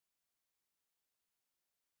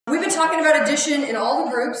talking about addition in all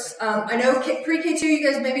the groups. I know pre-K2 you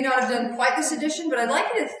guys maybe not have done quite this addition, but I'd like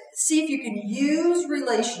you to see if you can use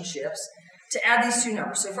relationships to add these two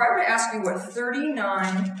numbers. So if I were to ask you what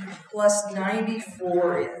 39 plus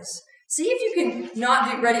 94 is, see if you can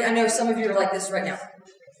not do, ready, I know some of you are like this right now.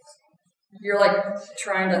 You're like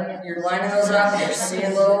trying to, you're lining those up, you're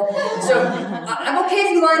seeing little. So I'm okay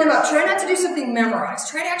if you line them up. Try not to do something memorized.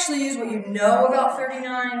 Try to actually use what you know about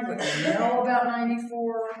 39, what you know about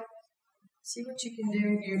 94. See what you can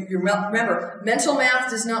do. Remember, mental math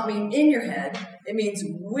does not mean in your head. It means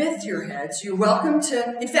with your head. So you're welcome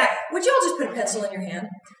to, in fact, would you all just put a pencil in your hand?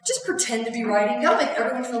 Just pretend to be writing. That'll make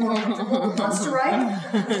everyone feel more comfortable who wants to write.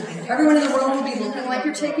 Everyone in the room will be looking like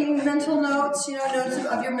you're taking mental notes, notes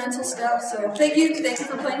of your mental steps. So thank you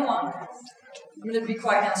for playing along. I'm going to be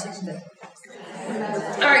quiet now so you can think.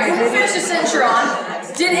 All right, we're going to finish the sentence you're on.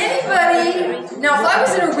 Did anybody, now if I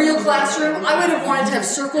was in a real classroom, I would have wanted to have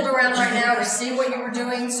circled around right now to see what you were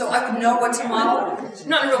doing so I would know what to model. I'm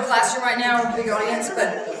not in a real classroom right now with a big audience,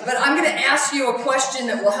 but I'm going to ask you a question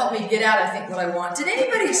that will help me get at, I think, what I want. Did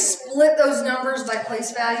anybody split those numbers by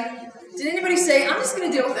place value? Did anybody say, I'm just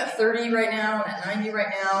going to deal with that 30 right now and that 90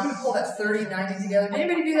 right now. I'm going to pull that 30, 90 together. Did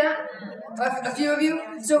anybody do that? A few of you?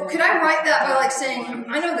 So could I write that by like saying,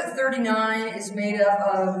 I know that 39 is made up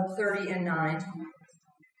of 30 and 9.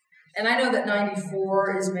 And I know that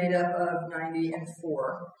 94 is made up of 90 and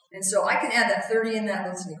 4. And so I can add that 30 and that,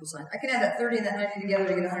 that's an equal sign. I can add that 30 and that 90 together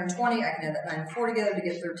to get 120. I can add that 9 and 4 together to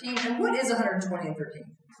get 13. And what is 120 and 13?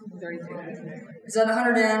 32. Is that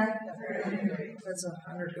 100 and? That's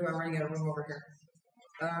 100. Oh, I'm running out of room over here.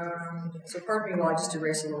 So pardon me while I just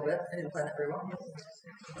erase a little bit. I didn't plan that very well.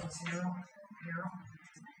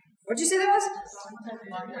 What did you say that was?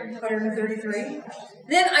 133.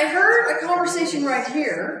 Then I heard a conversation right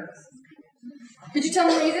here. Could you tell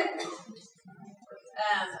me what you did? I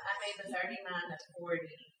made the 39 at 40,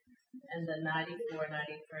 and the 94,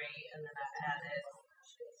 93, and then I added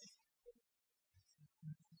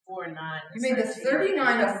 4, 9. You made the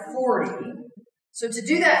 39 a 40. So to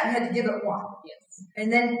do that, you had to give it 1. Yes.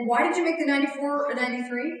 And then why did you make the 94 a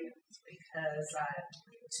 93? Because I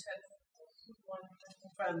took one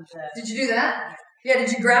from the... Did you do that? Yeah,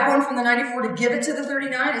 did you grab one from the 94 to give it to the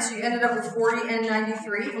 39, and so you ended up with 40 and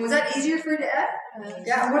 93? And was that easier for you to add?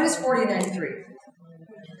 Yeah, and what is 40 and 93?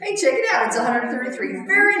 Hey, check it out. It's 133.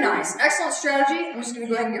 Very nice. Excellent strategy. I'm just going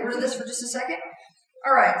to go ahead and get rid of this for just a second.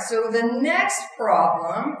 All right, so the next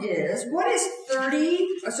problem is, what is 30?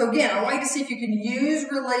 So again, I want you to see if you can use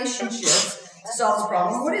relationships to solve this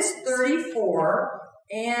problem. What is 34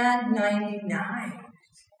 and 99?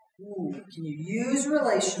 Ooh, can you use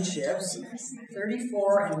relationships?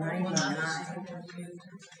 34 and 99.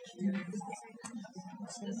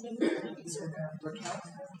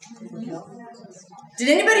 Did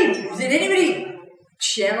anybody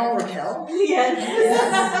channel Raquel? Yes.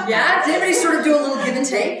 Yeah? Did anybody sort of do a little give and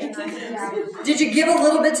take? Did you give a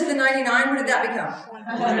little bit to the 99? What did that become?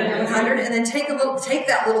 100. And then take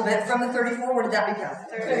that little bit from the 34. What did that become?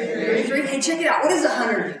 33. Hey, check it out. What is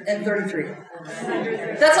 133?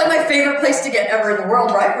 That's like my favorite place to get ever in the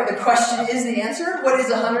world, right? Where the question is the answer. What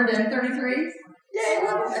is 133? Yay, I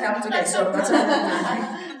love it. That happens. Okay, so that's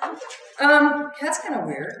 133. That's kind of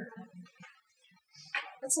weird.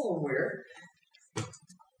 That's a little weird.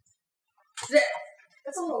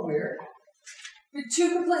 That's a little weird. Two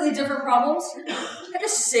completely different problems. Had the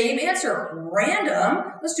same answer. Random.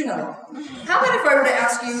 Let's do another one. How about if I were to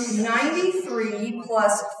ask you 93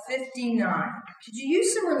 plus 59? Could you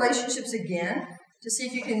use some relationships again to see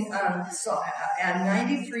if you can add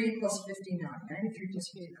 93 plus 59? 93 plus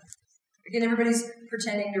 59. Again, everybody's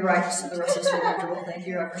pretending to write just so the rest of us are comfortable. Thank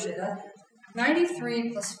you. I appreciate that.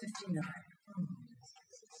 93 plus 59.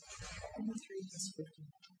 93 plus 59.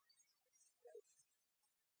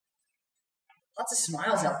 Lots of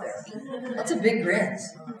smiles out there. Lots of big grins.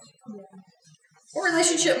 What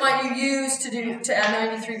relationship might you use to add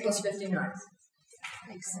 93 plus 59?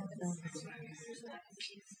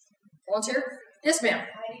 Volunteer? Yes, ma'am.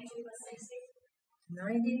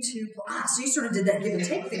 92 plus, so you sort of did that give and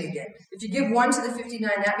take thing again. If you give 1 to the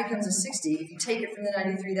 59, that becomes a 60. If you take it from the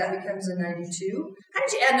 93, that becomes a 92. How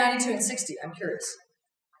did you add 92 and 60? I'm curious.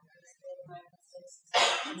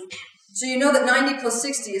 So you know that 90 plus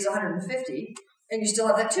 60 is 150, and you still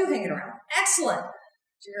have that 2 hanging around. Excellent.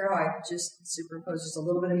 Do you hear how I just superimposed just a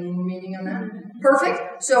little bit of meaning on that?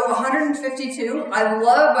 Perfect. So 152. I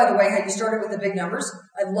love, by the way, how you started with the big numbers.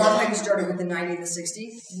 I love how you started with the 90 and the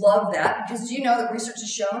 60. Love that. Because do you know that research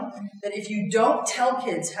has shown that if you don't tell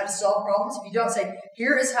kids how to solve problems, if you don't say,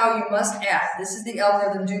 here is how you must add, this is the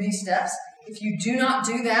algorithm, do these steps, if you do not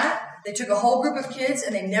do that, They took a whole group of kids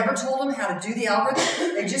and they never told them how to do the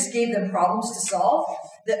algorithm. They just gave them problems to solve.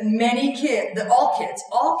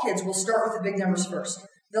 All kids will start with the big numbers first.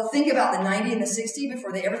 They'll think about the 90 and the 60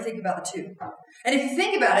 before they ever think about the 2. And if you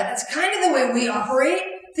think about it, that's kind of the way we operate.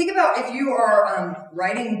 Think about if you are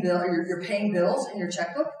writing bill, or you're paying bills in your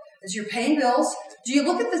checkbook. As you're paying bills, do you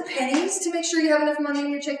look at the pennies to make sure you have enough money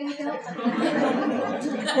in your checking account?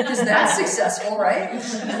 Because that's successful, right?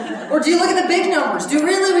 Or do you look at the big numbers? Do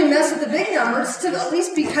really we mess with the big numbers to at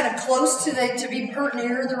least be kind of close to be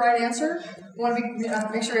near the right answer? You want to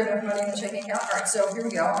make sure you have enough money in the checking account? All right, so here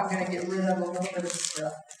we go. I'm going to get rid of a little bit of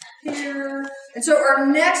stuff here. And so our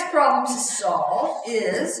next problem to solve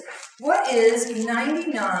is, what is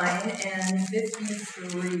 99 and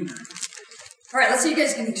 53? All right, let's see if you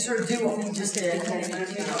guys can sort of do what we just did.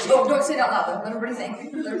 Oh, don't say it out loud, though. Let everybody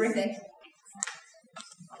think.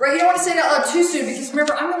 Right, you don't want to say it out loud too soon, because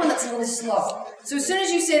remember, I'm the one that's really slow. So as soon as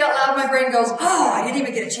you say it out loud, my brain goes, oh, I didn't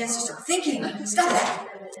even get a chance to start thinking. Stop that.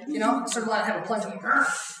 You know, sort of like have a plunge.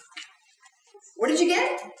 What did you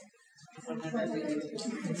get?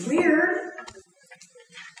 Weird.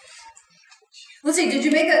 Let's see, did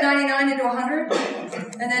you make that 99 into 100?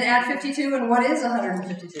 And then add 52, and what is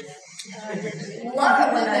 152? Love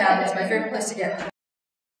it when that happens. My favorite place to get.